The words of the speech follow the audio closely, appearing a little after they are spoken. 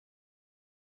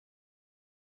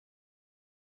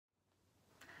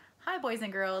Hi boys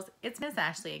and girls, it's Miss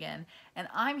Ashley again, and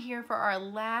I'm here for our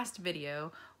last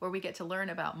video where we get to learn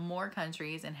about more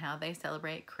countries and how they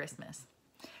celebrate Christmas.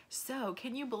 So,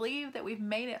 can you believe that we've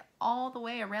made it all the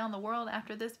way around the world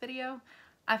after this video?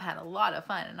 I've had a lot of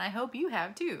fun and I hope you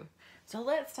have too. So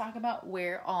let's talk about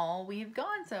where all we've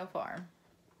gone so far.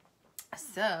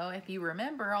 So, if you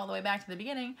remember all the way back to the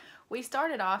beginning, we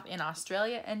started off in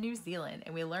Australia and New Zealand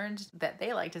and we learned that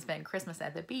they like to spend Christmas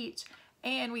at the beach.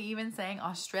 And we even sang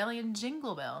Australian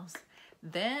jingle bells.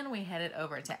 Then we headed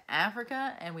over to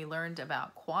Africa and we learned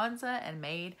about Kwanzaa and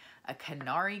made a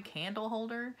canary candle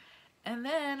holder. And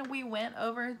then we went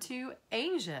over to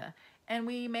Asia and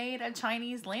we made a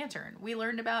Chinese lantern. We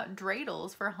learned about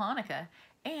dreidels for Hanukkah,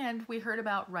 and we heard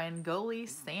about Rangoli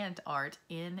sand art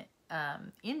in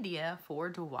India for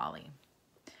Diwali.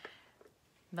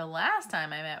 The last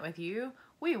time I met with you,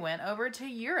 we went over to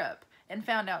Europe and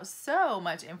found out so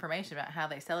much information about how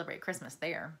they celebrate Christmas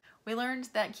there. We learned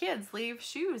that kids leave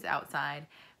shoes outside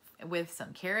with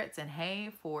some carrots and hay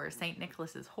for St.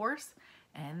 Nicholas's horse,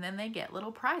 and then they get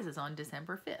little prizes on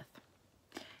December 5th.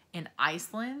 In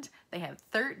Iceland, they have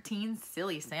 13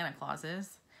 silly Santa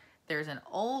Clauses. There's an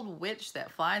old witch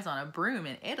that flies on a broom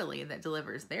in Italy that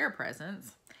delivers their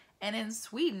presents. And in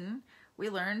Sweden, we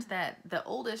learned that the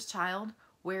oldest child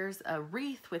wears a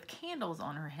wreath with candles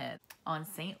on her head on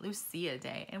St. Lucia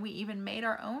Day, and we even made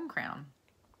our own crown.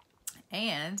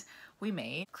 And we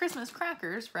made Christmas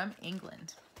crackers from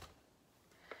England.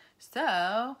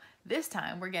 So this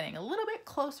time we're getting a little bit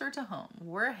closer to home.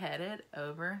 We're headed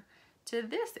over to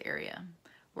this area.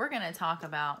 We're going to talk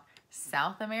about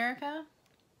South America,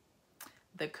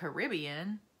 the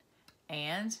Caribbean,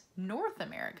 and North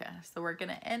America. So we're going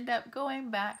to end up going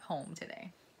back home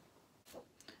today.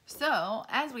 So,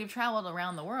 as we've traveled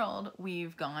around the world,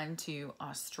 we've gone to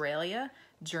Australia,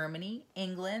 Germany,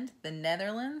 England, the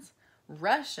Netherlands,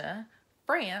 Russia,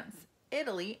 France,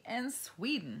 Italy, and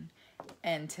Sweden.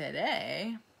 And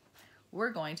today, we're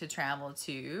going to travel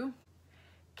to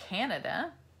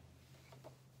Canada,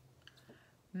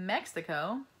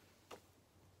 Mexico,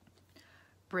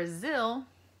 Brazil,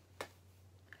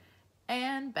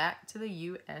 and back to the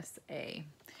USA.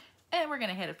 And we're going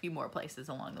to hit a few more places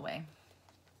along the way.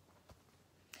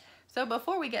 So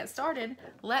before we get started,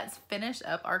 let's finish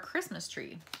up our Christmas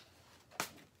tree.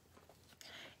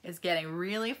 It's getting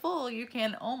really full. You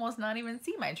can almost not even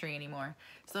see my tree anymore.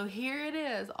 So here it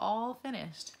is, all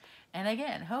finished. And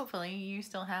again, hopefully you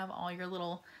still have all your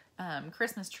little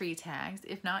Christmas tree tags.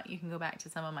 If not, you can go back to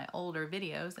some of my older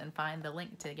videos and find the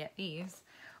link to get these.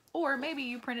 Or maybe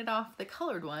you printed off the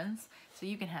colored ones so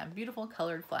you can have beautiful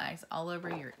colored flags all over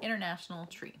your international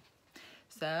tree.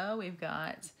 So we've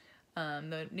got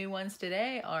the new ones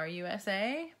today are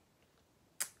USA,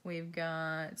 we've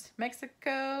got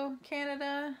Mexico,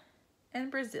 Canada, and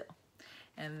Brazil.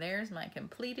 And there's my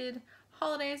completed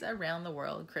Holidays Around the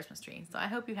World Christmas tree. So I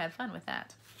hope you had fun with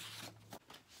that.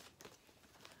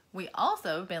 We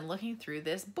also have been looking through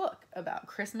this book about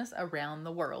Christmas around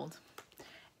the world.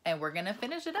 And we're going to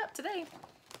finish it up today.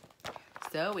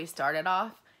 So we started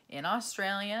off in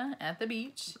Australia at the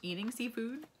beach eating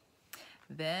seafood.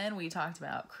 Then we talked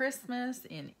about Christmas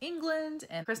in England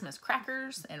and Christmas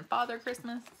crackers and Father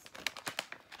Christmas.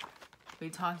 We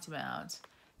talked about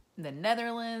the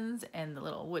Netherlands and the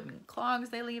little wooden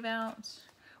clogs they leave out.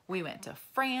 We went to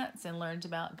France and learned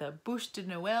about the Bûche de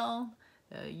Noël,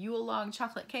 the Yule log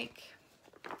chocolate cake.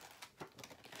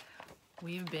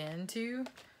 We've been to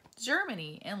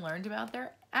Germany and learned about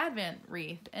their Advent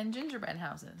wreath and gingerbread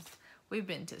houses. We've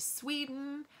been to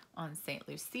Sweden on St.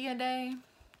 Lucia Day.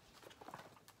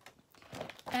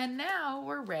 And now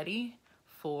we're ready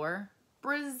for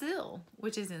Brazil,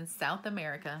 which is in South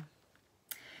America.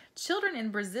 Children in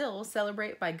Brazil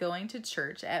celebrate by going to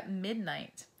church at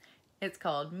midnight. It's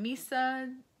called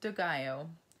Missa do Gallo.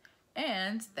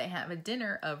 And they have a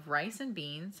dinner of rice and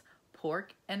beans,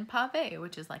 pork, and pavê,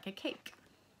 which is like a cake.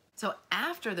 So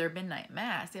after their midnight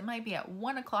mass, it might be at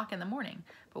 1 o'clock in the morning,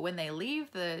 but when they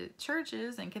leave the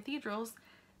churches and cathedrals,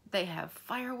 they have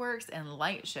fireworks and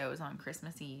light shows on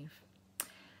Christmas Eve.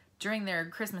 During their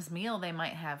Christmas meal, they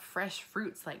might have fresh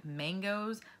fruits like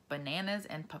mangoes, bananas,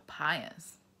 and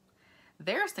papayas.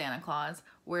 Their Santa Claus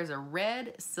wears a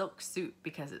red silk suit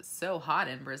because it's so hot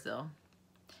in Brazil.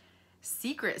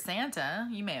 Secret Santa,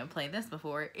 you may have played this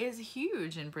before, is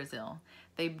huge in Brazil.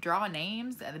 They draw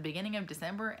names at the beginning of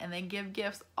December and they give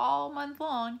gifts all month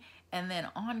long, and then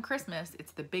on Christmas,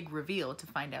 it's the big reveal to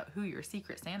find out who your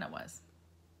Secret Santa was.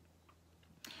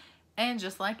 And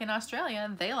just like in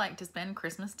Australia, they like to spend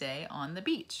Christmas Day on the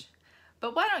beach.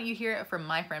 But why don't you hear it from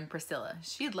my friend Priscilla?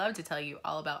 She'd love to tell you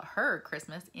all about her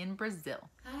Christmas in Brazil.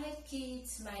 Hi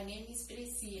kids, my name is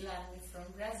Priscilla, I'm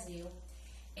from Brazil.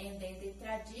 And then the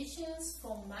traditions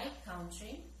from my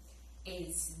country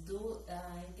is the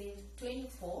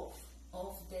 24th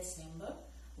of December,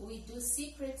 we do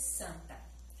Secret Santa.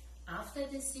 After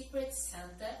the Secret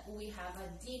Santa, we have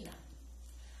a dinner.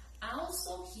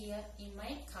 Also here in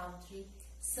my country,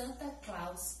 Santa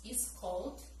Claus is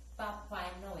called Papai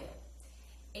Noel.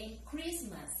 And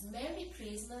Christmas, Merry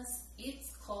Christmas,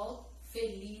 it's called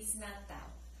Feliz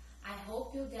Natal. I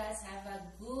hope you guys have a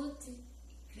good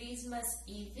Christmas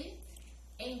Eve.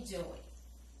 Enjoy.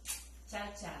 Ciao,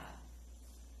 ciao.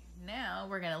 Now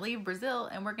we're going to leave Brazil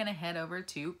and we're going to head over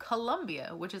to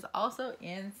Colombia, which is also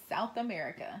in South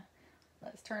America.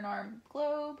 Let's turn our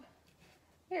globe.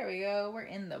 There we go. We're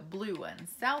in the blue one,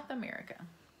 South America.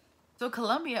 So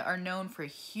Colombia are known for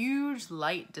huge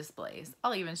light displays.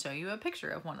 I'll even show you a picture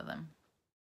of one of them.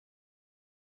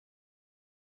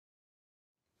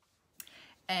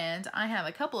 And I have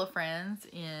a couple of friends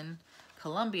in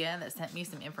Colombia that sent me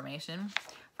some information.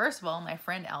 First of all, my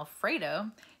friend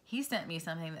Alfredo, he sent me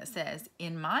something that says,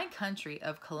 in my country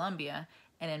of Colombia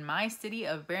and in my city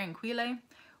of Barranquilla,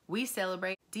 we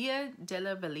celebrate Dia de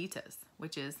las Velitas,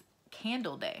 which is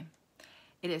Candle Day.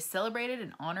 It is celebrated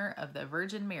in honor of the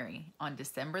Virgin Mary on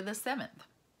December the 7th.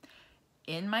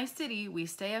 In my city, we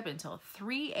stay up until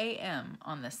 3 a.m.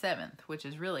 on the 7th, which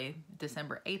is really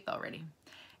December 8th already.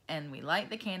 And we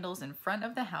light the candles in front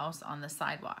of the house on the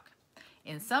sidewalk.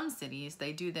 In some cities,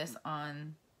 they do this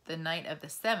on the night of the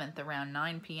 7th around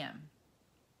 9 p.m.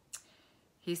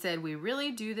 He said, we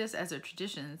really do this as a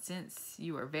tradition since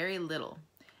you were very little.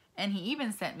 And he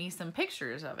even sent me some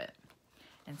pictures of it.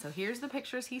 And so here's the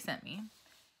pictures he sent me.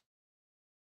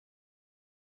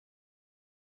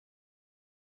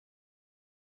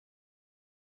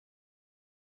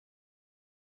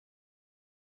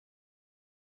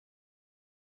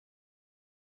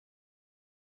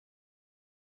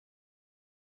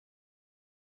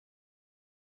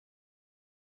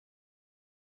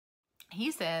 He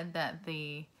said that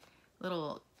the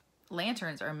little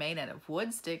lanterns are made out of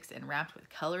wood sticks and wrapped with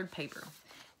colored paper.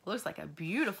 It looks like a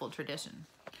beautiful tradition.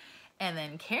 And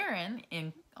then Karen,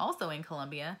 also in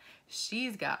Colombia,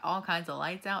 she's got all kinds of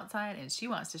lights outside and she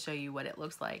wants to show you what it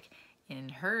looks like in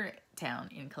her town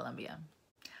in Colombia.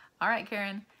 All right,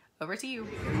 Karen, over to you.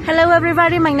 Hello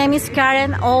everybody, my name is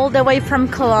Karen, all the way from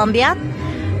Colombia.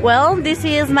 Well, this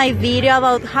is my video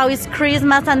about how is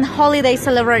Christmas and holiday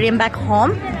celebrating back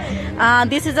home.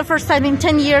 This is the first time in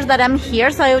 10 years that I'm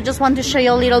here, so I just want to show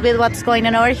you a little bit what's going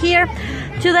on over here.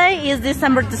 Today is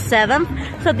December the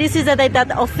 7th, so this is the day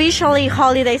that officially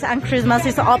holidays and Christmas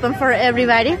is open for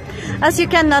everybody. As you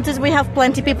can notice, we have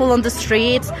plenty of people on the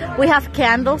streets, we have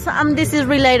candles, and this is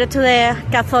related to the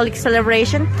Catholic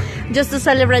celebration. Just to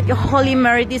celebrate Holy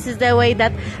Mary, this is the way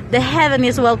that the heaven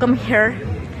is welcome here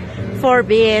for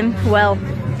being, well,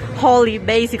 holy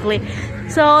basically.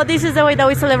 So this is the way that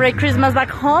we celebrate Christmas back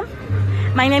home.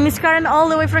 My name is Karen, all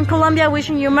the way from Colombia,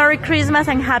 wishing you Merry Christmas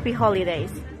and Happy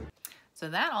Holidays. So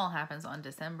that all happens on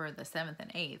December the 7th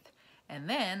and 8th. And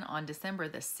then on December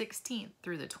the 16th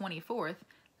through the 24th,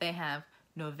 they have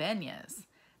novenas,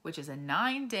 which is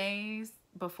 9 days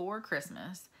before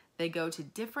Christmas. They go to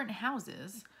different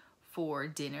houses for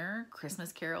dinner,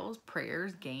 Christmas carols,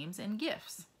 prayers, games, and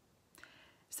gifts.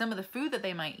 Some of the food that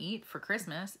they might eat for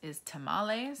Christmas is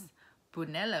tamales,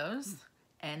 buñuelos,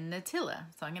 and natilla.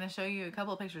 So I'm going to show you a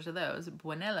couple of pictures of those.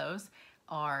 Buñuelos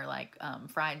are like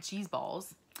fried cheese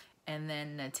balls. And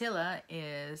then natilla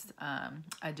is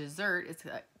a dessert. It's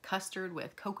a custard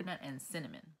with coconut and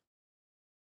cinnamon.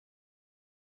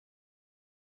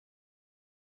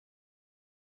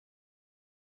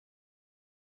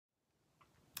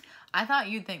 I thought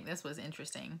you'd think this was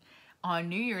interesting. On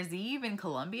New Year's Eve in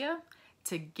Colombia,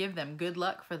 to give them good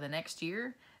luck for the next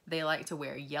year, they like to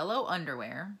wear yellow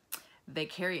underwear. They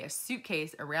carry a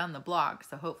suitcase around the block,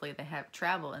 so hopefully they have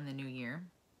travel in the new year.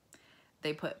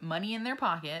 They put money in their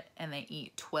pocket and they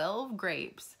eat 12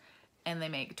 grapes and they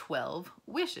make 12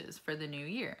 wishes for the new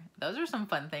year. Those are some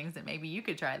fun things that maybe you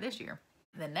could try this year.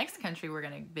 The next country we're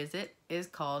going to visit is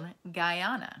called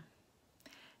Guyana.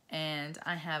 And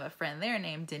I have a friend there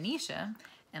named Denisha,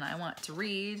 and I want to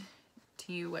read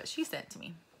to you what she said to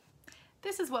me.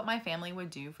 This is what my family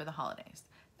would do for the holidays.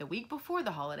 The week before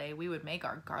the holiday, we would make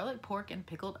our garlic pork and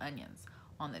pickled onions.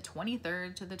 On the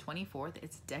 23rd to the 24th,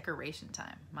 it's decoration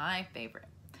time, my favorite.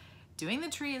 Doing the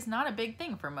tree is not a big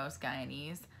thing for most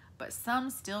Guyanese, but some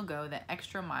still go the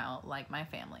extra mile like my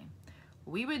family.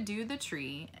 We would do the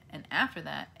tree, and after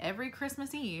that, every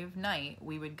Christmas Eve night,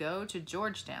 we would go to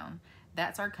Georgetown.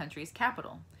 That's our country's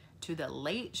capital. To the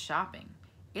late shopping.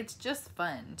 It's just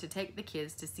fun to take the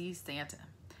kids to see Santa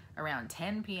around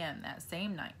 10 p.m. that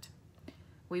same night.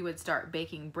 We would start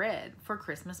baking bread for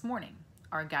Christmas morning.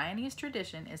 Our Guyanese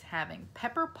tradition is having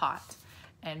pepper pot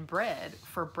and bread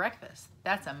for breakfast.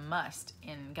 That's a must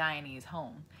in Guyanese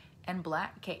home. And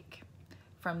black cake.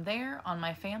 From there on,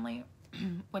 my family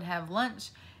would have lunch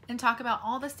and talk about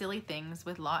all the silly things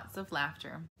with lots of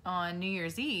laughter. On New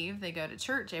Year's Eve, they go to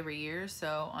church every year,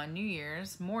 so on New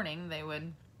Year's morning, they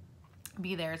would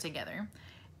be there together.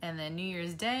 And then New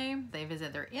Year's Day, they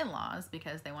visit their in-laws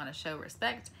because they want to show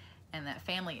respect, and that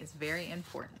family is very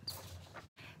important.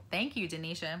 Thank you,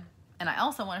 Denisha. And I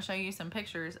also want to show you some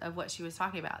pictures of what she was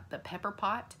talking about, the pepper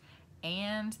pot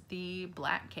and the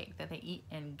black cake that they eat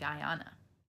in Guyana.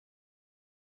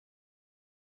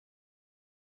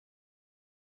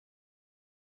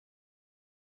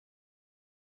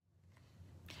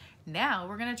 Now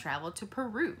we're going to travel to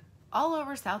Peru. All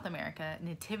over South America,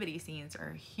 nativity scenes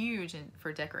are huge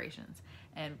for decorations.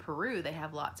 And Peru, they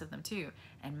have lots of them too.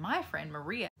 And my friend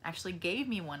Maria actually gave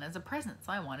me one as a present,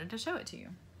 so I wanted to show it to you.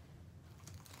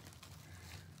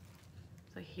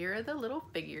 So here are the little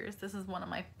figures. This is one of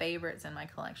my favorites in my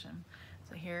collection.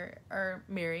 So here are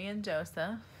Mary and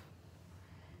Joseph.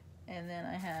 And then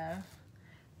I have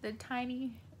the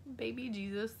tiny baby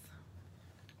Jesus.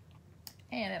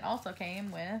 And it also came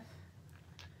with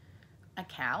a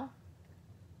cow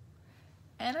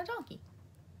and a donkey.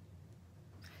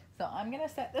 So I'm gonna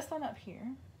set this one up here.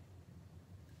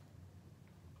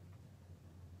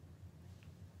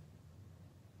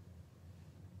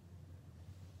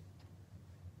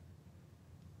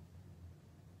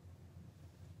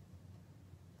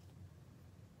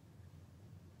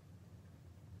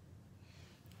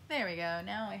 There we go.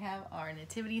 Now I have our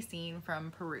nativity scene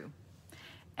from Peru.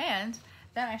 And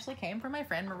that actually came from my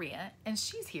friend Maria, and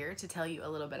she's here to tell you a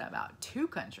little bit about two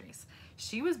countries.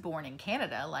 She was born in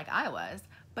Canada like I was,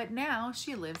 but now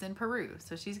she lives in Peru.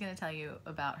 So she's going to tell you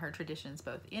about her traditions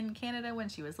both in Canada when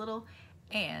she was little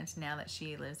and now that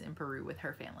she lives in Peru with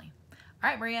her family. All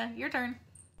right, Maria, your turn.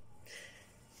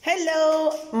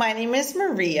 Hello, my name is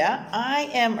Maria. I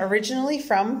am originally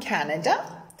from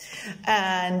Canada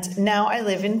and now I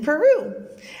live in Peru.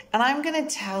 And I'm going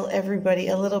to tell everybody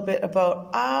a little bit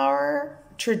about our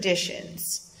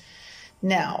traditions.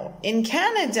 Now, in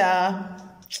Canada,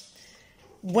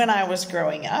 when I was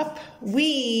growing up,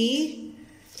 we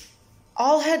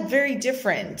all had very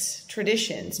different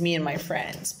traditions, me and my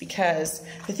friends, because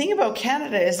the thing about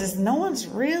Canada is no one's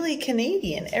really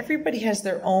Canadian. Everybody has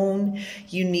their own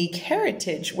unique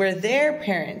heritage, where their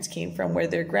parents came from, where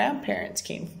their grandparents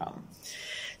came from.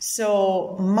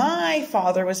 So my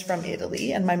father was from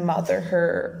Italy and my mother,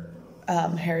 her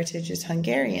heritage is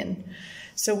Hungarian.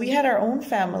 So we had our own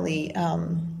family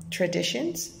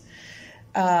traditions.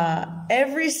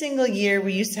 Every single year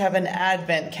we used to have an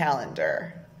advent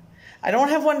calendar. I don't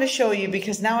have one to show you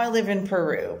because now I live in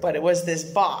Peru, but it was this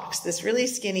box, this really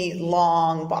skinny,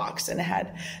 long box, and it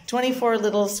had 24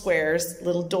 little squares,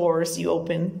 little doors you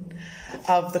open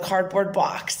of the cardboard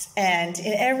box, and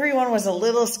in every one was a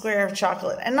little square of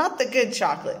chocolate, and not the good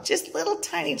chocolate, just little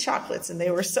tiny chocolates, and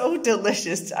they were so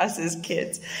delicious to us as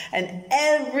kids. And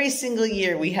every single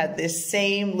year we had this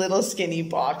same little skinny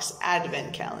box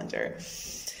advent calendar.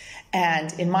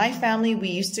 And in my family, we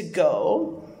used to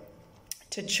go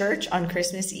to church on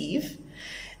Christmas Eve,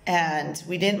 and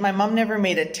my mom never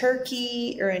made a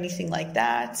turkey or anything like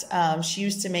that. She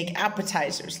used to make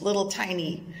appetizers, little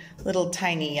tiny,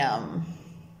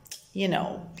 you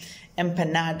know,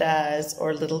 empanadas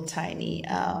or little tiny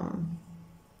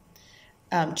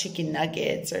chicken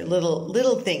nuggets or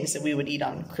little things that we would eat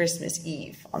on Christmas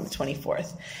Eve on the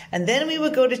 24th. And then we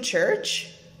would go to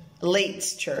church,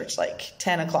 late church, like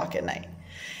 10 o'clock at night.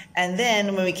 And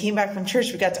then when we came back from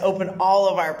church, we got to open all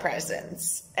of our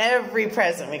presents. Every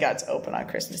present we got to open on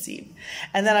Christmas Eve.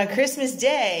 And then on Christmas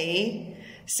Day,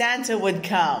 Santa would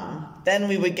come. Then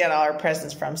we would get all our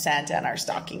presents from Santa and our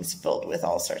stockings filled with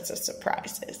all sorts of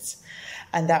surprises.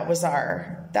 And that was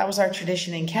our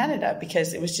tradition in Canada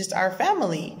because it was just our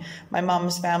family. My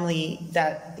mom's family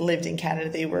that lived in Canada,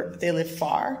 they lived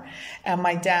far. And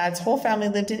my dad's whole family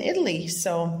lived in Italy.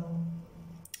 So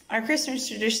our Christmas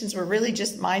traditions were really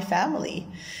just my family.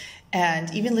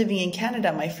 And even living in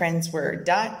Canada, my friends were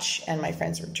Dutch and my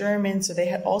friends were German. So they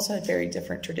had also had very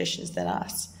different traditions than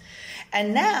us.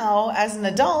 And now, as an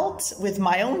adult with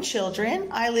my own children,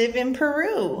 I live in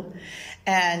Peru.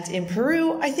 And in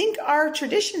Peru, I think our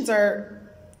traditions are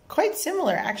quite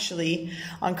similar, actually.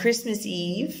 On Christmas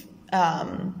Eve,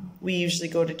 we usually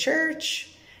go to church.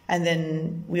 and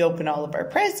then we open all of our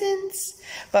presents.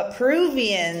 But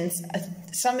Peruvians,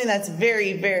 something that's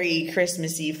very, very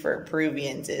Christmassy for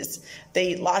Peruvians is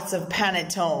they eat lots of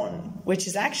panettone, which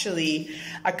is actually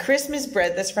a Christmas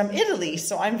bread that's from Italy.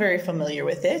 So I'm very familiar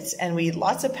with it. And we eat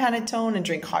lots of panettone and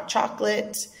drink hot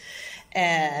chocolate.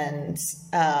 And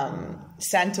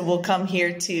Santa will come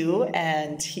here too,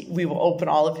 and we will open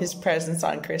all of his presents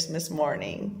on Christmas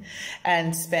morning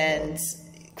and spend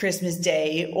Christmas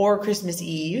Day or Christmas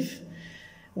Eve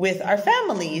with our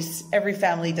families. Every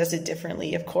family does it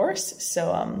differently, of course.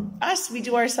 So we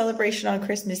do our celebration on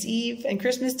Christmas Eve, and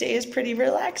Christmas Day is pretty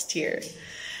relaxed here.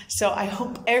 So I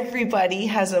hope everybody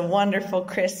has a wonderful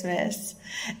Christmas.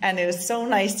 And it was so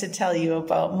nice to tell you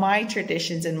about my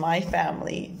traditions and my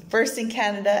family, first in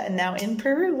Canada and now in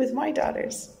Peru with my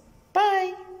daughters.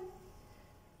 Bye.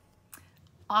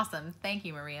 Awesome. Thank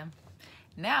you, Maria.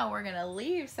 Now we're going to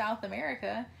leave South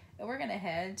America and we're going to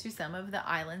head to some of the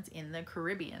islands in the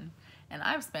Caribbean. And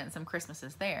I've spent some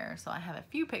Christmases there, so I have a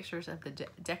few pictures of the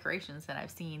decorations that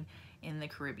I've seen in the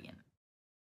Caribbean.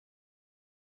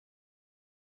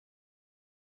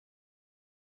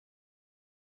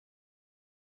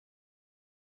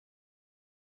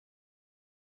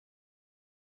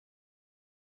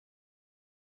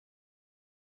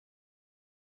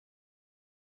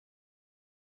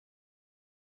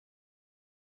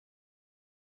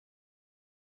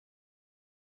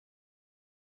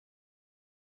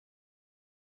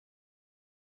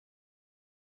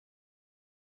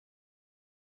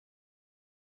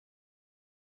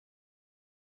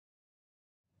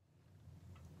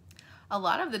 A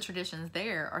lot of the traditions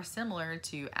there are similar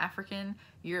to African,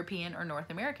 European, or North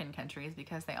American countries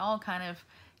because they all kind of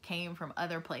came from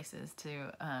other places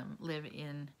to live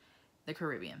in the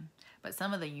Caribbean. But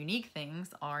some of the unique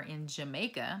things are in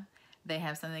Jamaica. They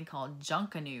have something called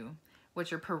Junkanoo,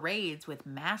 which are parades with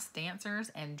masked dancers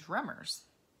and drummers.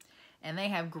 And they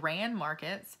have grand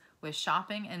markets with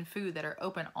shopping and food that are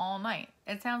open all night.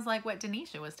 It sounds like what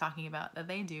Denisha was talking about that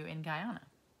they do in Guyana.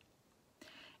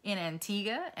 In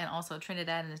Antigua and also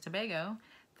Trinidad and Tobago,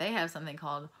 they have something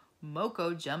called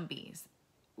Moco Jumbies,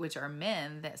 which are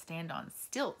men that stand on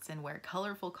stilts and wear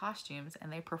colorful costumes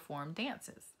and they perform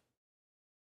dances.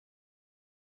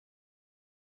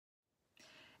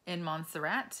 In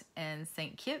Montserrat and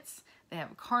St. Kitts, they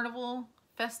have carnival,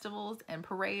 festivals, and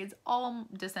parades all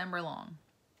December long.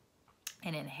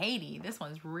 And in Haiti, this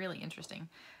one's really interesting.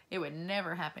 It would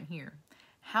never happen here.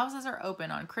 Houses are open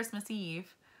on Christmas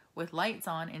Eve with lights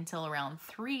on until around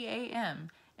 3 a.m.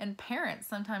 and parents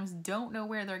sometimes don't know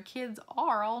where their kids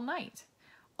are all night.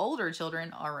 Older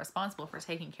children are responsible for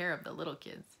taking care of the little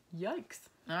kids. Yikes.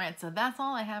 All right, so that's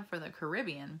all I have for the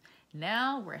Caribbean.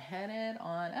 Now we're headed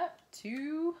on up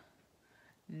to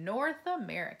North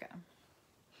America.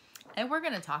 And we're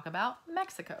going to talk about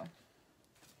Mexico.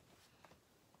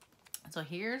 So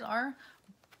here's our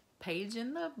page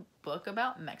in the book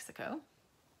about Mexico.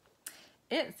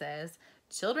 It says,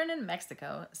 children in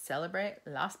Mexico celebrate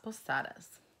Las Posadas.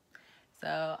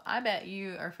 So I bet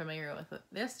you are familiar with what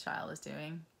this child is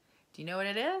doing. Do you know what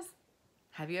it is?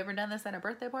 Have you ever done this at a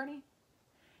birthday party?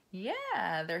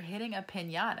 Yeah, they're hitting a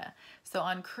piñata. So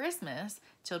on Christmas,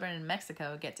 children in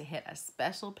Mexico get to hit a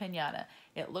special piñata.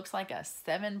 It looks like a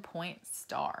 7-point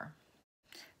star.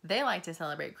 They like to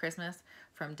celebrate Christmas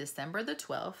from December the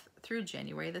 12th through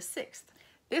January the 6th.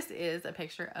 This is a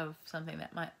picture of something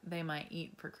that they might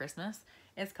eat for Christmas.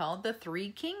 It's called the Three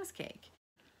Kings cake.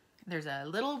 There's a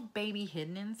little baby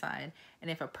hidden inside,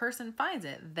 and if a person finds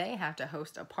it, they have to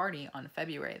host a party on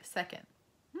February the 2nd.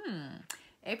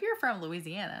 If you're from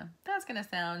Louisiana, that's going to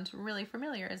sound really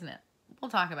familiar, isn't it?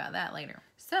 We'll talk about that later.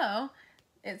 So,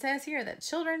 it says here that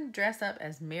children dress up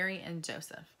as Mary and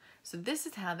Joseph. So this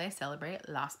is how they celebrate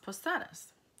Las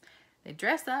Posadas. They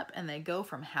dress up and they go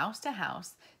from house to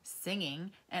house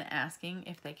singing and asking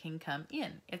if they can come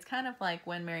in. It's kind of like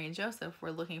when Mary and Joseph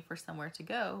were looking for somewhere to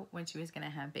go when she was going to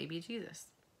have baby Jesus.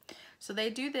 So they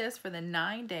do this for the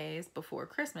 9 days before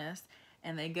Christmas,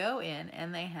 and they go in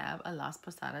and they have a Las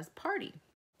Posadas party.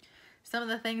 Some of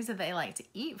the things that they like to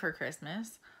eat for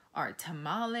Christmas are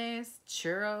tamales,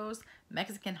 churros,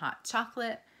 Mexican hot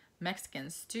chocolate, Mexican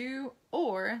stew,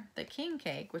 or the king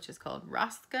cake, which is called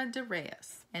rosca de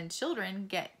reyes. And children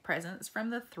get presents from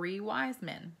the 3 wise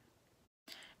men.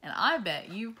 And I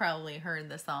bet you've probably heard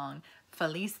the song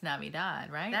Feliz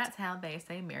Navidad, right? That's how they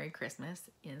say Merry Christmas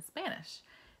in Spanish.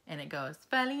 And it goes,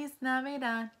 Feliz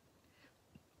Navidad,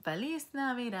 Feliz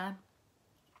Navidad,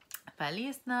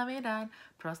 Feliz Navidad,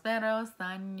 prosperos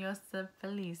años de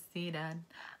felicidad.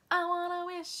 I wanna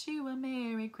wish you a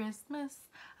Merry Christmas.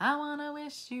 I wanna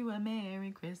wish you a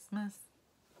Merry Christmas.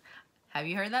 Have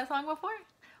you heard that song before?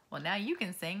 Well, now you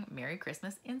can sing Merry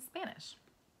Christmas in Spanish.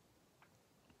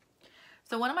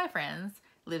 So one of my friends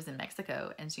lives in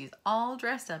Mexico, and she's all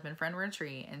dressed up in front of her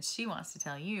tree, and she wants to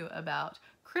tell you about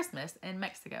Christmas in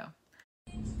Mexico.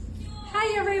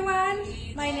 Hi everyone,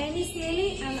 my name is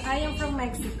Lily and I am from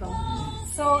Mexico.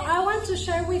 So I want to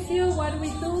share with you what we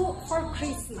do for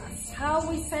Christmas, how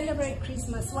we celebrate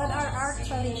Christmas, what are our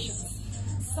traditions.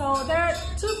 So there are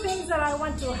two things that I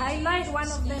want to highlight.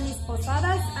 One of them is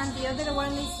posadas and the other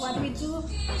one is what we do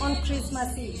on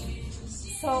Christmas Eve.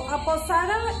 So a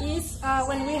posada is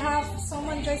when we have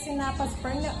someone dressing up as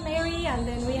pregnant Mary, and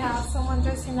then we have someone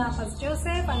dressing up as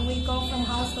Joseph, and we go from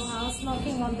house to house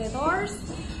knocking on the doors,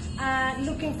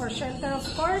 looking for shelter, of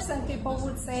course, and people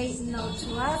would say no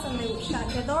to us and they would shut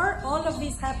the door. All of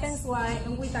this happens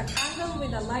with a candle,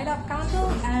 with a light up candle,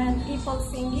 and people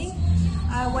singing.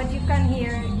 What you can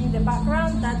hear in the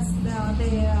background, that's the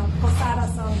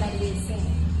posada song that we sing.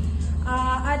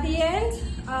 At the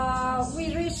end,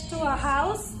 we reach to a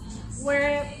house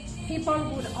where people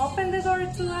would open the door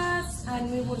to us and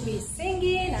we would be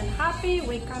singing and happy.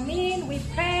 We come in, we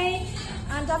pray,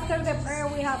 and after the prayer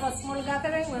we have a small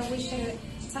gathering where we share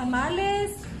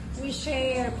tamales, we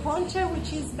share ponche,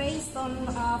 which is based on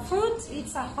fruit.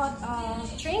 It's a hot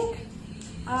drink.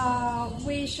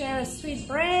 We share sweet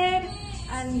bread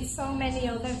and so many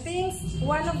other things.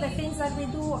 One of the things that we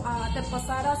do at the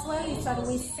posada as well is that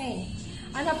we sing.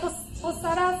 And the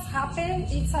posadas happen,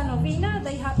 it's a novena,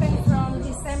 they happen from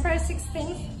December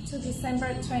 16th to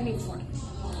December 24th.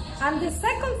 And the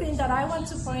second thing that I want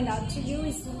to point out to you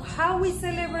is how we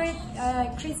celebrate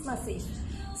Christmas Eve.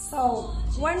 So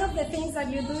one of the things that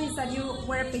you do is that you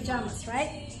wear pajamas,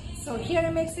 right? So here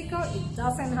in Mexico, it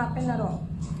doesn't happen at all.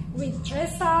 We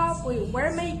dress up, we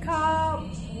wear makeup,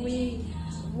 we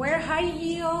wear high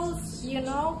heels, you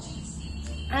know,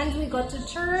 and we go to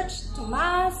church, to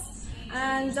mass.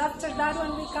 And after that,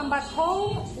 when we come back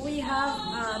home, we have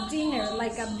a dinner,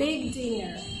 like a big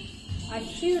dinner, a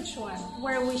huge one,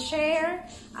 where we share.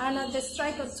 And at the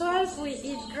strike of 12, we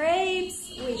eat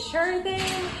grapes, we share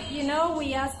them, you know,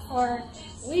 we ask for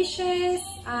wishes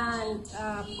and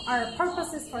our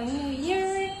purposes for New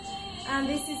Year. And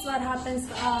this is what happens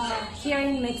here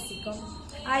in Mexico.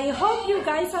 I hope you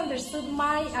guys understood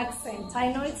my accent.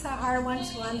 I know it's a hard one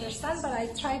to understand, but I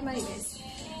tried my best.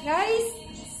 Guys,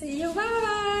 see you,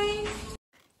 bye!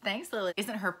 Thanks, Lily.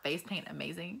 Isn't her face paint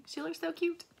amazing? She looks so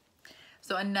cute.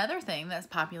 So another thing that's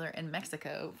popular in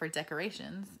Mexico for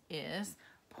decorations is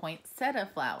poinsettia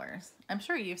flowers. I'm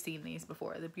sure you've seen these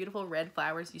before, the beautiful red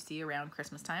flowers you see around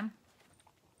Christmas time.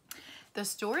 The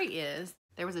story is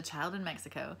there was a child in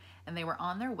Mexico and they were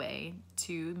on their way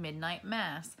to midnight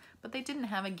mass, but they didn't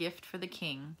have a gift for the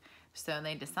king. So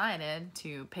they decided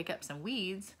to pick up some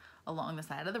weeds along the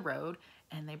side of the road,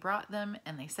 and they brought them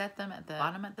and they set them at the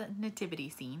bottom of the nativity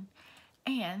scene,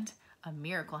 and a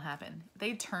miracle happened.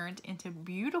 They turned into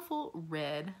beautiful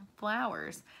red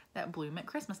flowers that bloom at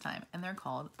Christmas time, and they're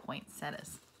called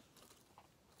poinsettias.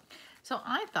 So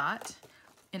I thought,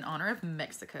 in honor of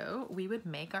Mexico, we would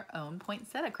make our own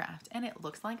poinsettia craft, and it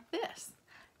looks like this.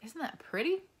 Isn't that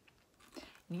pretty?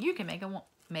 You can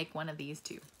make one of these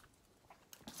too.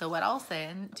 So what I'll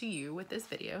send to you with this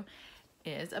video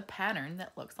is a pattern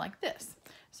that looks like this.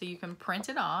 So you can print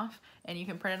it off, and you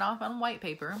can print it off on white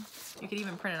paper. You can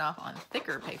even print it off on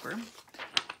thicker paper,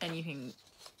 and you can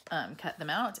cut them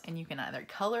out, and you can either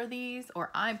color these, or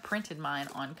I printed mine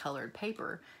on colored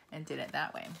paper and did it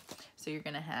that way. So you're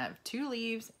gonna have 2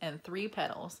 leaves and 3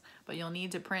 petals, but you'll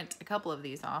need to print a couple of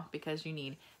these off because you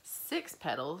need 6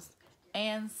 petals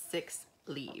and 6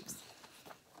 leaves.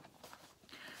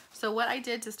 So what I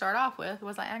did to start off with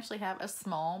was I actually have a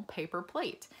small paper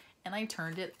plate, and I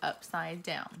turned it upside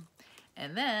down.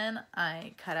 And then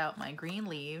I cut out my green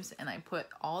leaves and I put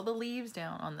all the leaves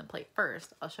down on the plate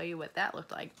first. I'll show you what that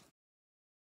looked like.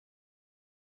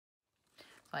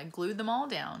 So I glued them all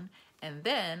down, and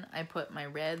then I put my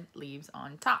red leaves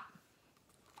on top.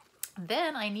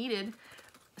 Then I needed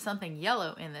something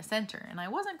yellow in the center, and I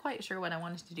wasn't quite sure what I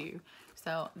wanted to do.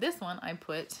 So this one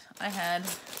I had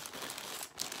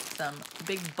some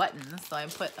big buttons, so I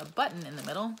put a button in the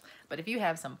middle. But if you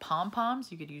have some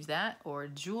pom-poms, you could use that, or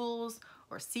jewels,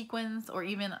 or sequins, or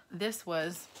even this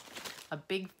was a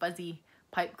big fuzzy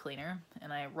pipe cleaner,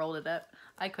 and I rolled it up.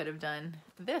 I could have done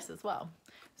this as well.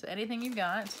 So anything you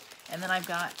got, and then I've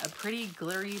got a pretty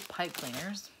glittery pipe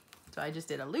cleaners. So I just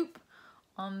did a loop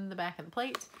on the back of the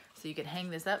plate, so you could hang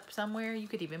this up somewhere. You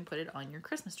could even put it on your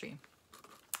Christmas tree.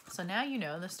 So now you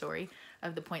know the story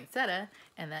of the poinsettia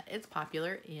and that it's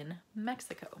popular in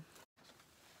Mexico.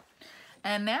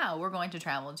 And now we're going to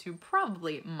travel to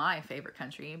probably my favorite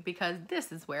country because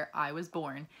this is where I was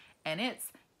born, and it's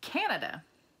Canada.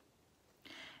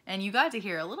 And you got to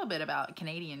hear a little bit about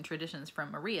Canadian traditions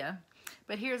from Maria,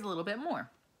 but here's a little bit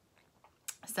more.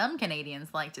 Some Canadians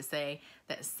like to say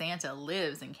that Santa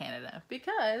lives in Canada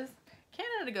because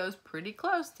Canada goes pretty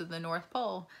close to the North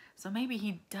Pole, so maybe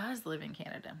he does live in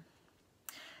Canada.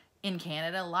 In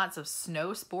Canada, lots of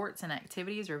snow sports and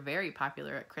activities are very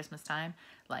popular at Christmas time,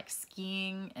 like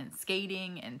skiing and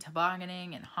skating and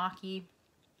tobogganing and hockey.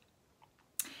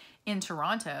 In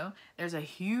Toronto, there's a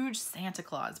huge Santa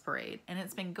Claus parade, and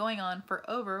it's been going on for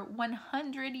over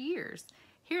 100 years.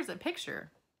 Here's a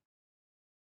picture.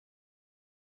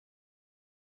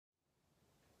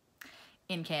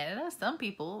 In Canada, some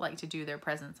people like to do their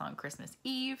presents on Christmas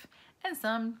Eve, and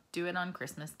some do it on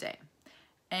Christmas Day.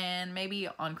 And maybe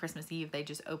on Christmas Eve, they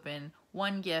just open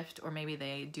one gift, or maybe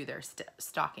they do their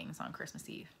stockings on Christmas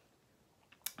Eve.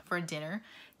 For dinner,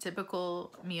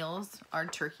 typical meals are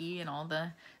turkey and all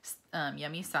the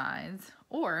yummy sides.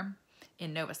 Or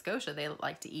in Nova Scotia, they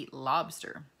like to eat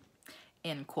lobster.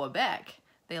 In Quebec,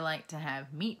 they like to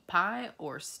have meat pie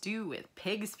or stew with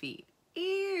pig's feet.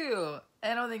 Ew!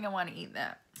 I don't think I want to eat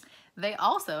that. They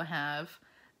also have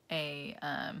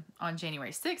on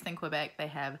January 6th in Quebec, they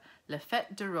have Le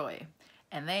Fête du Roi,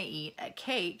 and they eat a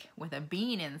cake with a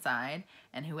bean inside,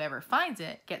 and whoever finds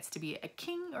it gets to be a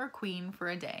king or queen for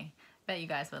a day. Bet you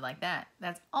guys would like that.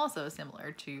 That's also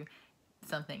similar to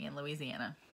something in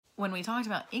Louisiana. When we talked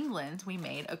about England, we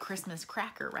made a Christmas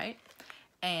cracker, right?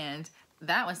 And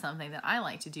that was something that I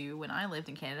like to do when I lived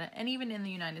in Canada, and even in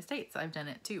the United States, I've done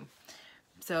it too.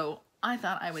 So I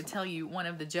thought I would tell you one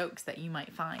of the jokes that you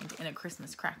might find in a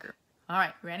Christmas cracker. All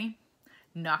right, ready?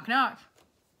 Knock, knock.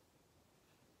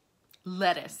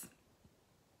 Lettuce.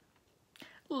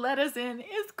 Let us in.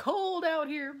 It's cold out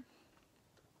here.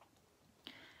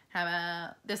 How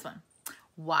about this one?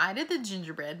 Why did the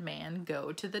gingerbread man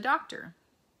go to the doctor?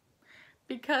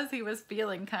 Because he was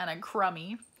feeling kind of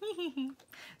crummy.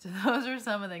 So those are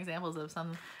some of the examples of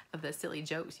some of the silly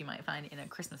jokes you might find in a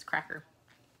Christmas cracker.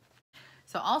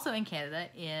 So also in Canada,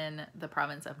 in the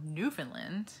province of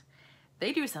Newfoundland,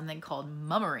 they do something called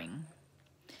mummering.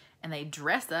 And they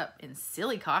dress up in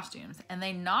silly costumes and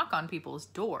they knock on people's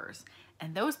doors.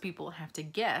 And those people have to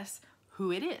guess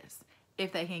who it is.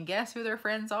 If they can guess who their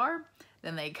friends are,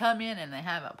 then they come in and they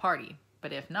have a party.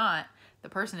 But if not, the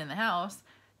person in the house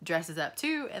dresses up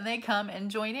too and they come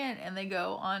and join in and they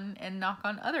go on and knock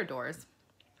on other doors.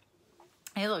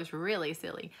 It looks really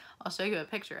silly. I'll show you a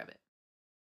picture of it.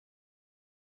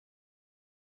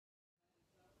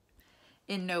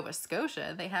 In Nova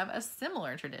Scotia, they have a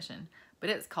similar tradition, but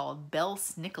it's called bell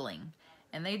snickling,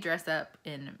 and they dress up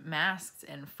in masks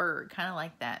and fur, kind of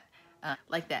like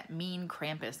that mean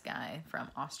Krampus guy from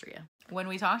Austria. When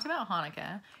we talked about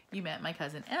Hanukkah, you met my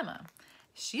cousin Emma.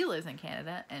 She lives in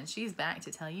Canada, and she's back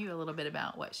to tell you a little bit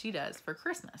about what she does for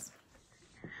Christmas.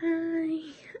 Hi,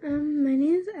 my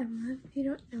name is Emma, if you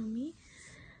don't know me.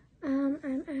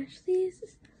 I'm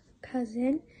Ashley's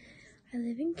cousin. I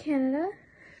live in Canada.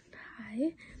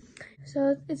 Hi.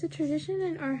 So it's a tradition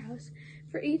in our house.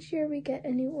 For each year, we get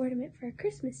a new ornament for our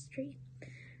Christmas tree.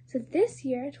 So this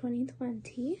year,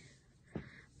 2020,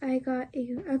 I got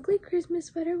an ugly Christmas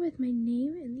sweater with my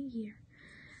name and the year.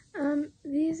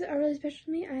 These are really special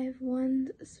to me. I have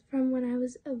ones from when I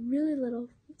was really little,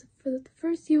 for the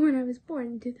first year when I was born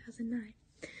in 2009.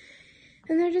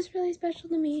 And they're just really special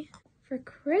to me. For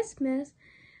Christmas,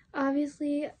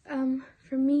 obviously,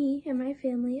 for me and my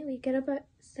family, we get up at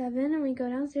 7 and we go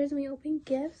downstairs and we open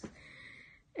gifts.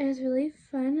 And it's really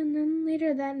fun. And then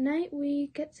later that night,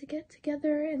 we get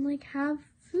together and like have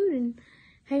food and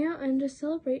hang out and just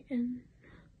celebrate and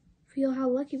feel how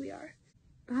lucky we are.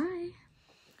 Bye.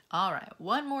 All right,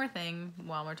 one more thing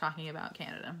while we're talking about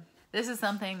Canada. This is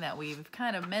something that we've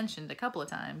kind of mentioned a couple of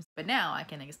times, but now I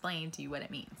can explain to you what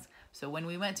it means. So when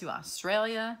we went to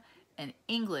Australia and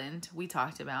England, we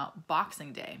talked about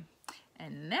Boxing Day.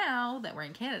 And now that we're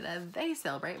in Canada, they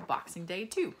celebrate Boxing Day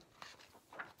too.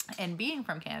 And being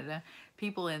from Canada,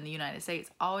 people in the United States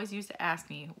always used to ask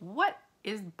me, what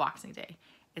is Boxing Day?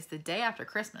 It's the day after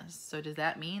Christmas. So does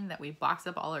that mean that we box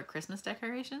up all our Christmas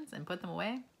decorations and put them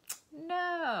away?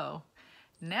 No.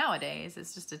 Nowadays,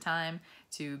 it's just a time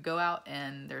to go out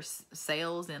and there's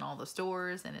sales in all the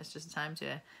stores and it's just a time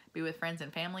to be with friends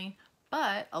and family.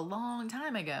 But a long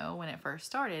time ago, when it first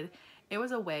started, it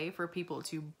was a way for people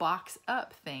to box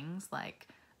up things like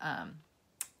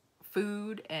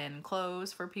food and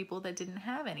clothes for people that didn't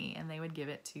have any, and they would give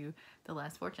it to the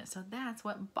less fortunate. So that's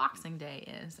what Boxing Day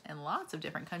is. And lots of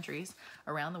different countries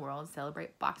around the world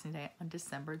celebrate Boxing Day on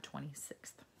December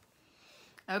 26th.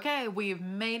 Okay, we've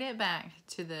made it back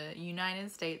to the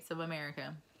United States of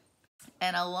America.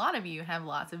 And a lot of you have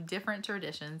lots of different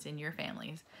traditions in your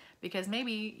families because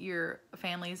maybe your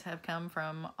families have come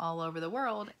from all over the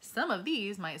world. Some of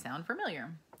these might sound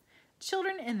familiar.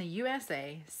 Children in the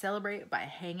USA celebrate by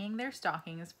hanging their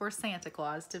stockings for Santa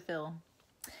Claus to fill.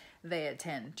 They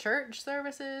attend church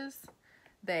services,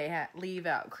 they leave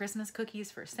out Christmas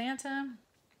cookies for Santa,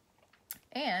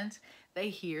 and they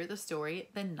hear the story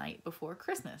the night before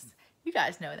Christmas. You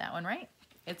guys know that one, right?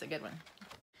 It's a good one.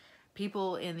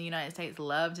 People in the United States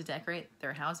love to decorate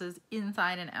their houses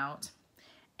inside and out.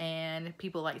 And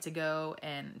people like to go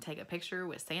and take a picture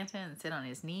with Santa and sit on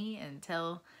his knee and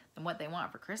tell them what they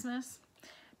want for Christmas.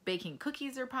 Baking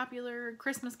cookies are popular,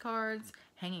 Christmas cards,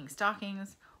 hanging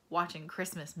stockings, watching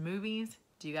Christmas movies.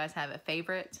 Do you guys have a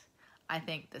favorite? I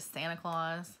think the Santa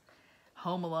Claus,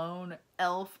 Home Alone,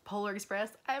 Elf, Polar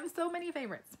Express. I have so many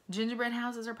favorites. Gingerbread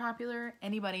houses are popular.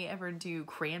 Anybody ever do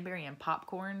cranberry and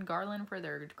popcorn garland for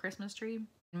their Christmas tree?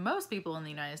 Most people in the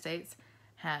United States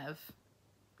have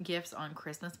gifts on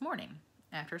Christmas morning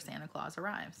after Santa Claus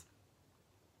arrives.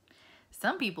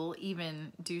 Some people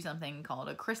even do something called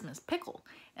a Christmas pickle,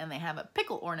 and they have a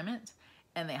pickle ornament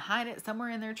and they hide it somewhere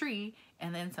in their tree,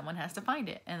 and then someone has to find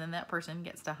it, and then that person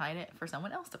gets to hide it for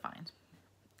someone else to find.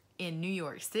 In New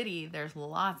York City, there's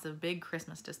lots of big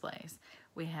Christmas displays.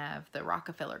 We have the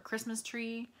Rockefeller Christmas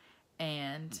tree,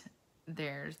 and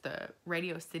there's the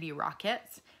Radio City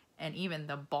Rockettes, and even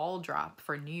the ball drop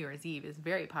for New Year's Eve is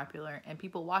very popular, and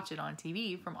people watch it on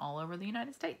TV from all over the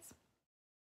United States.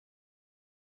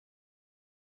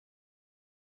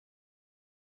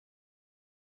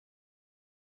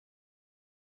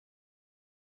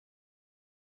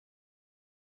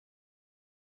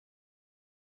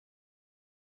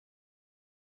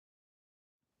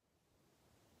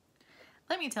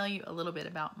 Let me tell you a little bit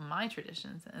about my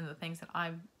traditions and the things that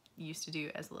I used to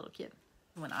do as a little kid.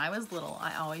 When I was little,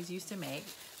 I always used to make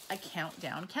a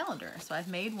countdown calendar. So I've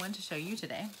made one to show you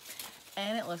today.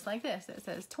 And it looks like this. It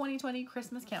says 2020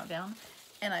 Christmas Countdown.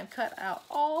 And I've cut out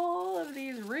all of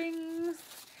these rings.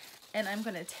 And I'm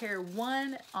going to tear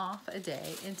one off a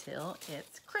day until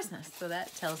it's Christmas. So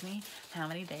that tells me how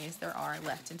many days there are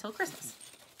left until Christmas.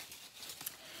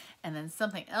 And then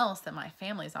something else that my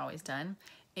family's always done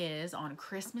is on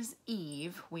Christmas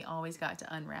Eve, we always got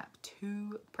to unwrap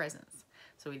 2 presents.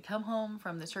 So we'd come home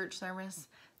from the church service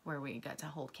where we got to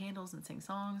hold candles and sing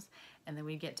songs, and then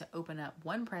we'd get to open up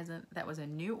one present that was a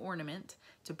new ornament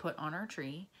to put on our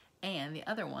tree, and the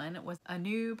other one was a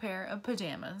new pair of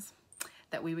pajamas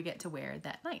that we would get to wear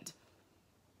that night.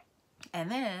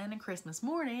 And then Christmas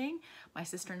morning, my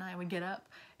sister and I would get up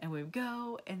and we would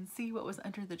go and see what was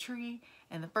under the tree.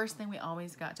 And the first thing we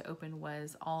always got to open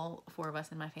was all 4 of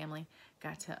us in my family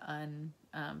got to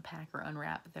unpack or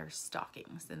unwrap their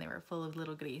stockings. And they were full of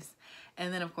little goodies.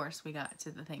 And then of course we got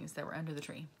to the things that were under the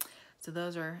tree. So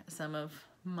those are some of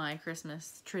my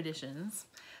Christmas traditions.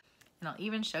 And I'll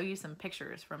even show you some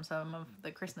pictures from some of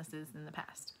the Christmases in the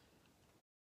past.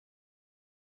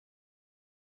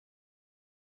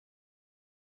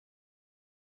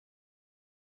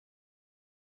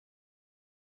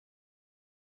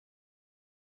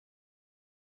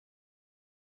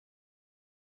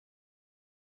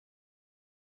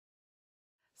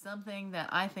 Something that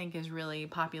I think is really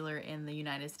popular in the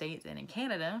United States and in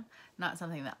Canada, not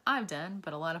something that I've done,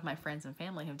 but a lot of my friends and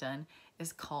family have done,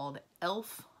 is called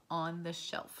Elf on the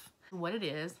Shelf. What it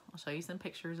is, I'll show you some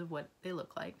pictures of what they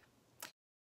look like.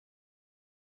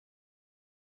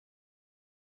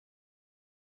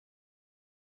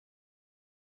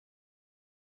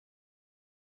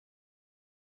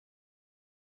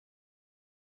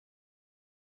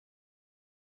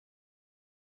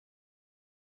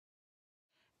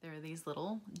 There are these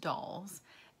little dolls,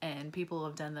 and people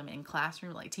have done them in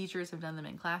classrooms, like teachers have done them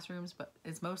in classrooms, but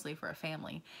it's mostly for a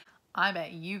family. I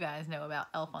bet you guys know about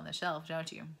Elf on the Shelf,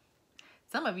 don't you?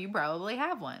 Some of you probably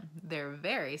have one. They're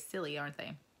very silly, aren't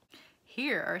they?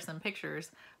 Here are some pictures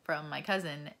from my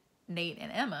cousin Nate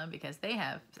and Emma, because they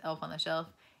have Elf on the Shelf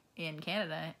in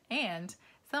Canada, and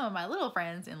some of my little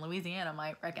friends in Louisiana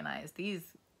might recognize these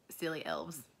silly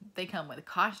elves. They come with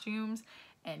costumes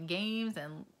and games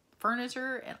and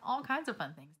furniture and all kinds of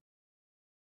fun things.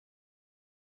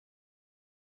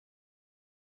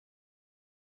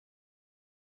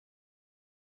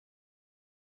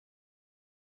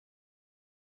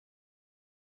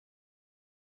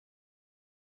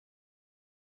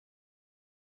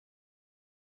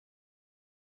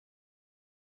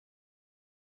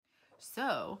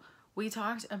 So we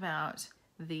talked about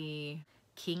the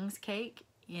king's cake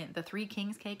in the Three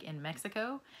Kings cake in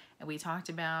Mexico, and we talked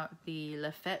about the La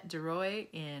Fête du Roi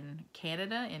in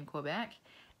Canada, in Quebec,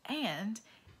 and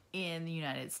in the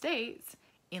United States,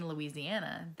 in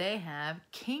Louisiana, they have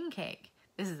king cake.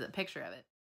 This is a picture of it.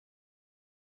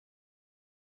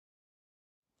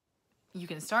 You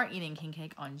can start eating king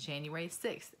cake on January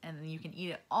 6th, and then you can eat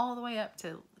it all the way up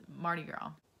to Mardi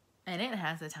Gras. And it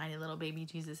has a tiny little baby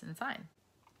Jesus inside.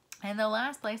 And the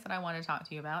last place that I want to talk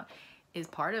to you about is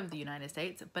part of the United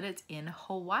States, but it's in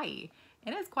Hawaii.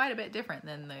 And it's quite a bit different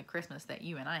than the Christmas that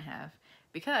you and I have,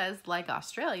 because like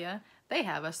Australia, they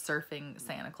have a surfing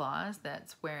Santa Claus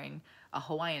that's wearing a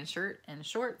Hawaiian shirt and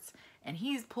shorts, and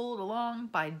he's pulled along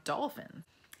by dolphins.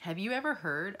 Have you ever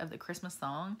heard of the Christmas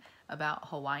song about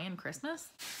Hawaiian Christmas?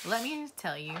 Let me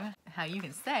tell you how you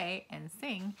can say and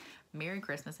sing Merry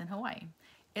Christmas in Hawaii.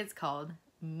 It's called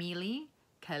Mili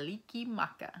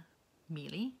Kalikimaka.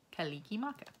 Mili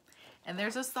Kalikimaka. And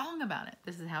there's a song about it.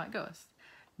 This is how it goes.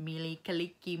 Mili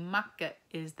Kalikimaka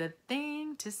is the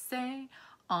thing to say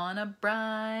on a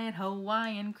bright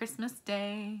Hawaiian Christmas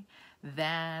day.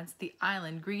 That's the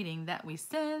island greeting that we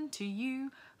send to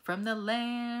you from the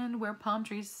land where palm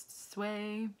trees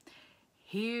sway.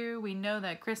 Here we know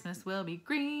that Christmas will be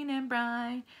green and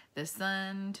bright, the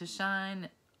sun to shine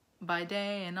by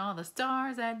day and all the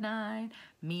stars at night.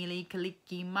 Mili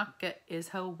Kalikimaka is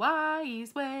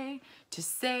Hawaii's way to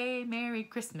say Merry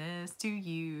Christmas to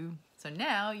you. So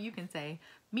now you can say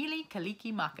Mili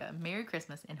Kalikimaka, Merry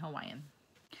Christmas in Hawaiian.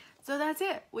 So that's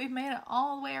it. We've made it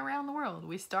all the way around the world.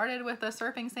 We started with a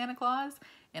surfing Santa Claus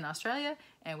in Australia,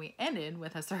 and we ended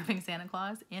with a surfing Santa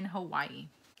Claus in Hawaii.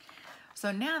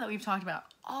 So now that we've talked about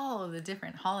all of the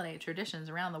different holiday traditions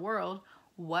around the world,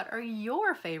 what are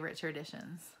your favorite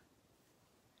traditions?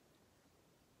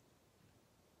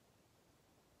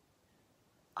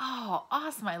 Oh,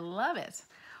 awesome. I love it.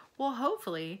 Well,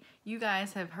 hopefully you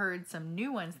guys have heard some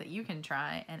new ones that you can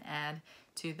try and add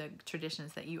to the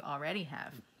traditions that you already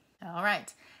have. All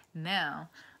right, now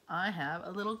I have a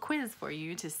little quiz for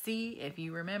you to see if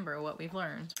you remember what we've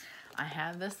learned. I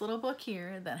have this little book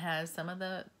here that has some of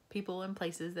the people and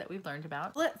places that we've learned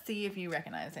about. Let's see if you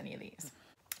recognize any of these.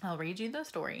 I'll read you the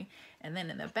story, and then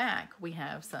in the back we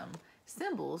have some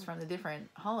symbols from the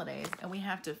different holidays, and we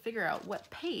have to figure out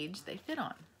what page they fit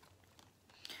on.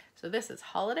 So this is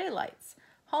holiday lights,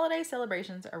 holiday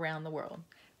celebrations around the world,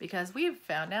 because we've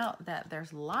found out that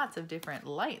there's lots of different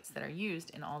lights that are used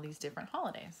in all these different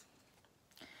holidays.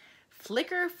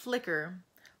 Flicker, flicker,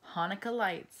 Hanukkah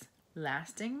lights,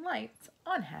 lasting lights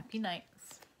on happy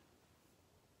nights.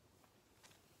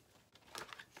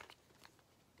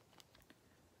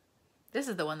 This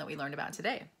is the one that we learned about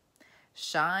today.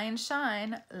 Shine,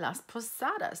 shine, Las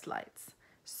Posadas lights,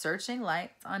 searching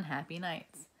lights on happy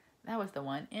nights. That was the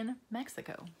one in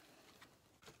Mexico.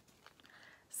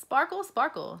 Sparkle,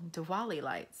 sparkle, Diwali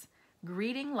lights,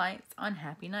 greeting lights on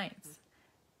happy nights.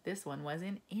 This one was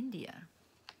in India.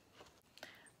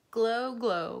 Glow,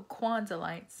 glow, Kwanzaa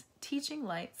lights, teaching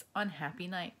lights on happy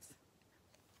nights.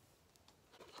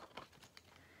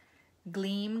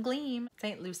 Gleam, gleam,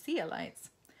 St. Lucia lights,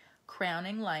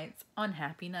 crowning lights on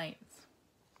happy nights.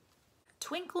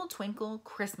 Twinkle, twinkle,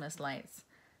 Christmas lights,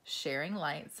 sharing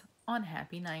lights on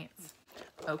happy nights.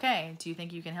 Okay, do you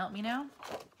think you can help me now?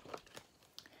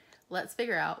 Let's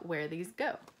figure out where these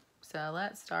go. So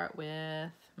let's start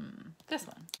with this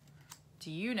one.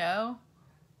 Do you know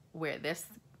where this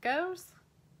goes?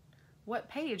 What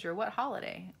page or what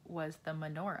holiday was the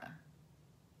menorah?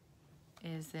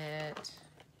 Is it,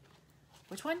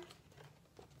 which one?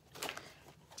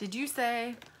 Did you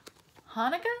say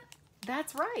Hanukkah?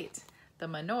 That's right. The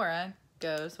menorah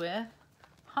goes with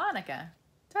Hanukkah.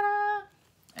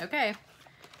 Ta-da! Okay,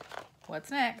 what's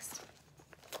next?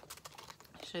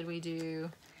 Should we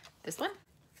do this one?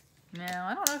 Now,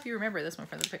 I don't know if you remember this one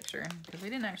from the picture because we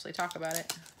didn't actually talk about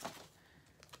it.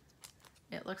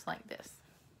 It looks like this.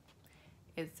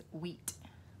 It's wheat.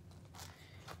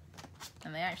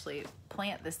 And they actually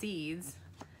plant the seeds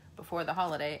before the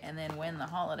holiday, and then when the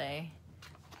holiday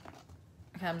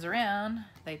comes around,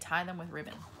 they tie them with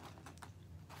ribbon.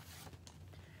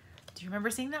 Do you remember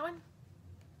seeing that one?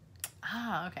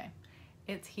 Ah, okay.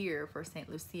 It's here for St.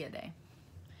 Lucia Day.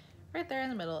 Right there in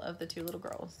the middle of the two little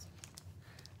girls.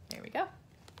 There we go.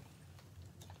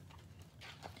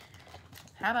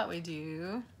 How about we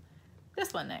do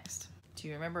this one next? Do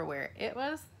you remember where it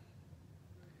was?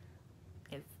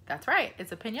 That's right,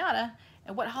 it's a piñata.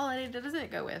 And what holiday does it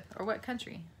go with, or what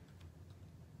country?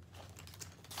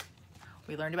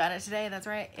 We learned about it today, that's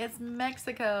right. It's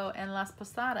Mexico and Las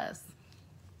Posadas.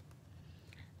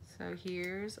 So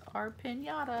here's our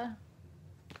piñata.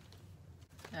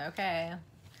 Okay,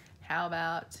 How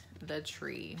about the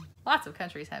tree? Lots of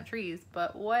countries have trees,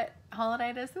 but what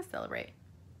holiday does this celebrate?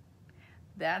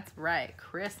 That's right,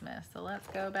 Christmas. So let's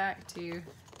go back to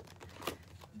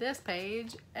this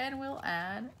page and we'll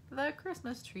add the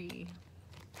Christmas tree.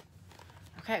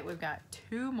 Okay, we've got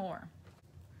 2 more.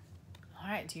 All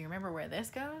right, do you remember where this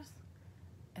goes?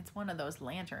 It's one of those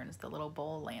lanterns, the little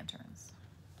bowl lanterns.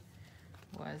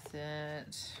 Was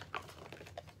it?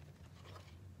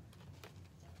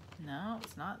 No,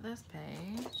 it's not this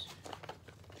page.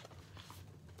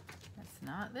 It's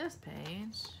not this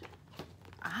page.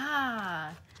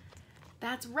 Ah,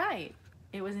 that's right.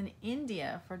 It was in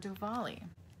India for Diwali.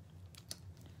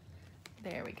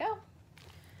 There we go.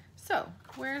 So,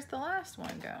 where's the last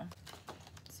one go?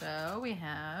 So we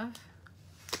have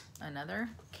another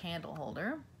candle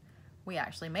holder. We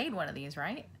actually made one of these,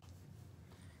 right?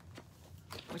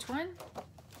 Which one?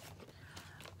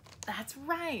 That's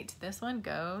right. This one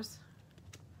goes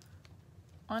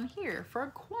on here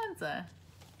for Kwanzaa.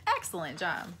 Excellent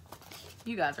job.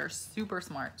 You guys are super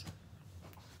smart.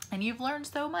 And you've learned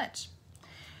so much.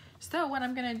 So what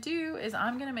I'm gonna do is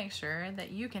I'm gonna make sure that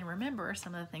you can remember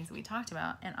some of the things that we talked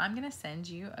about, and I'm gonna send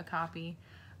you a copy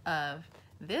of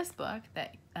this book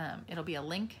that it'll be a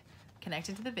link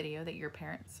connected to the video that your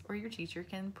parents or your teacher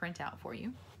can print out for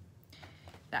you.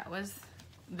 That was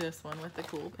this one with the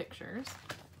cool pictures.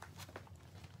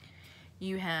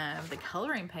 You have the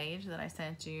coloring page that I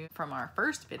sent you from our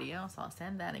first video, so I'll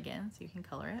send that again so you can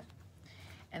color it.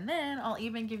 And then I'll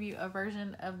even give you a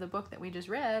version of the book that we just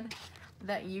read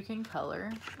that you can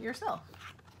color yourself.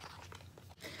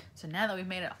 So now that we've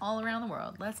made it all around the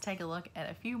world, let's take a look at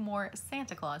a few more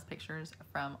Santa Claus pictures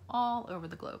from all over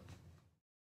the globe.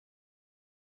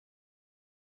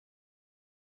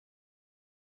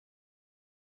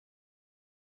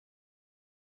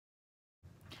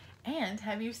 And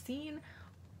have you seen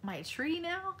my tree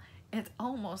now? It's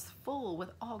almost full with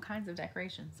all kinds of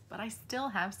decorations, but I still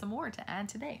have some more to add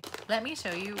today. Let me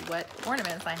show you what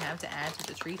ornaments I have to add to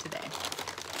the tree today.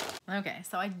 Okay,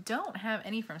 so I don't have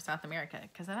any from South America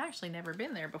because I've actually never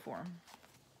been there before.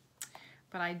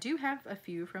 But I do have a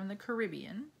few from the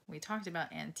Caribbean. We talked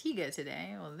about Antigua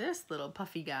today. Well, this little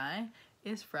puffy guy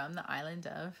is from the island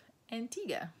of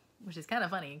Antigua, which is kind of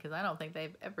funny because I don't think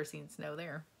they've ever seen snow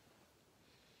there.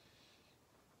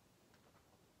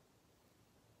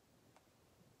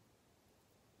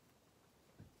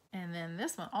 And then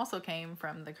this one also came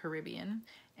from the Caribbean,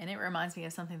 and it reminds me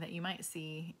of something that you might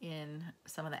see in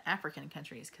some of the African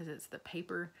countries because it's the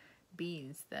paper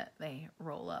beads that they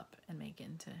roll up and make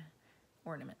into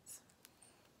ornaments.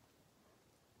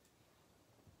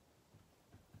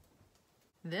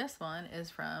 This one is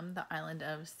from the island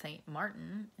of St.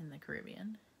 Martin in the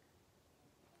Caribbean.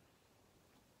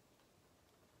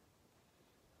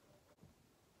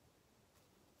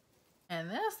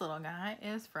 And this little guy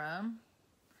is from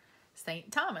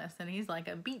St. Thomas, and he's like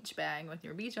a beach bag with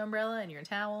your beach umbrella and your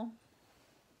towel.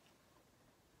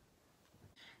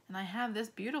 And I have this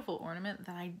beautiful ornament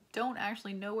that I don't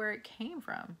actually know where it came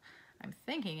from. I'm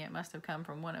thinking it must have come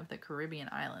from one of the Caribbean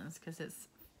islands because it's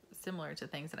similar to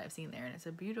things that I've seen there, and it's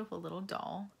a beautiful little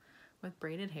doll with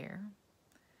braided hair.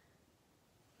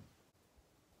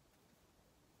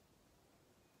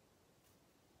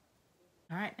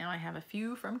 All right, now I have a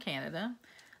few from Canada.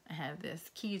 I have this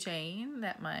keychain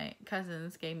that my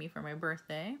cousins gave me for my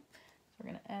birthday. So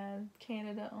we're gonna add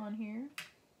Canada on here.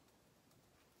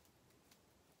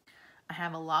 I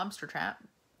have a lobster trap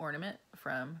ornament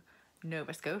from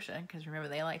Nova Scotia, because remember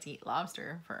they like to eat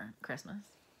lobster for Christmas.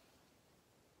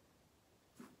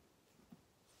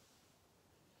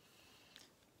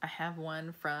 I have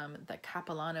one from the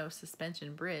Capilano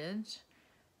Suspension Bridge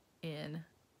in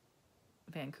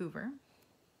Vancouver.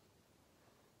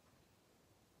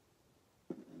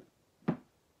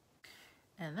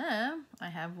 And then I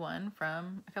have one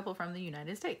from a couple from the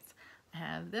United States. I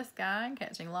have this guy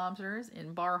catching lobsters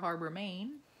in Bar Harbor,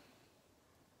 Maine.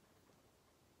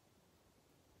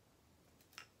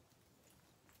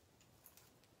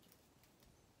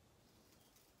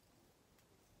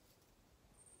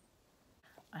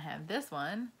 I have this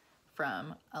one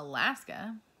from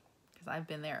Alaska because I've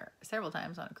been there several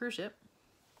times on a cruise ship.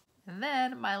 And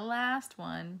then my last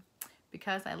one,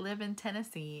 because I live in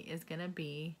Tennessee, is gonna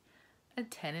be a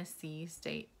Tennessee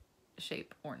state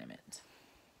shape ornament.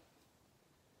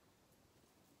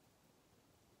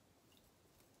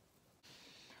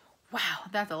 Wow,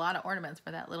 that's a lot of ornaments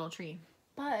for that little tree,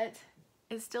 but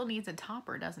it still needs a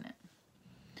topper, doesn't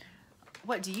it?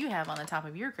 What do you have on the top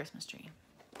of your Christmas tree?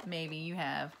 Maybe you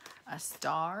have a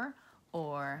star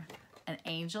or an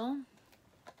angel.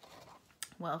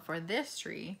 Well, for this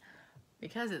tree,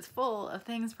 because it's full of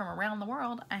things from around the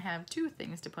world, I have two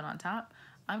things to put on top.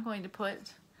 I'm going to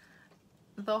put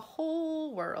the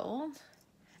whole world,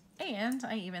 and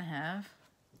I even have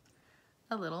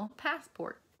a little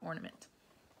passport ornament.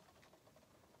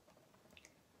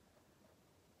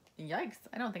 Yikes,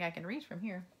 I don't think I can reach from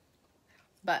here.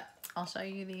 But I'll show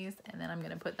you these, and then I'm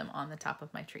gonna put them on the top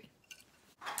of my tree.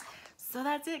 So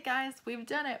that's it, guys. We've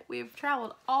done it. We've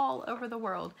traveled all over the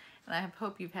world, and I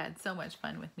hope you've had so much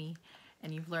fun with me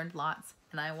and you've learned lots.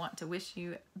 And I want to wish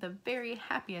you the very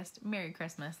happiest Merry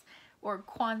Christmas, or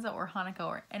Kwanzaa or Hanukkah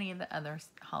or any of the other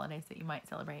holidays that you might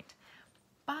celebrate.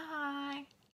 Bye.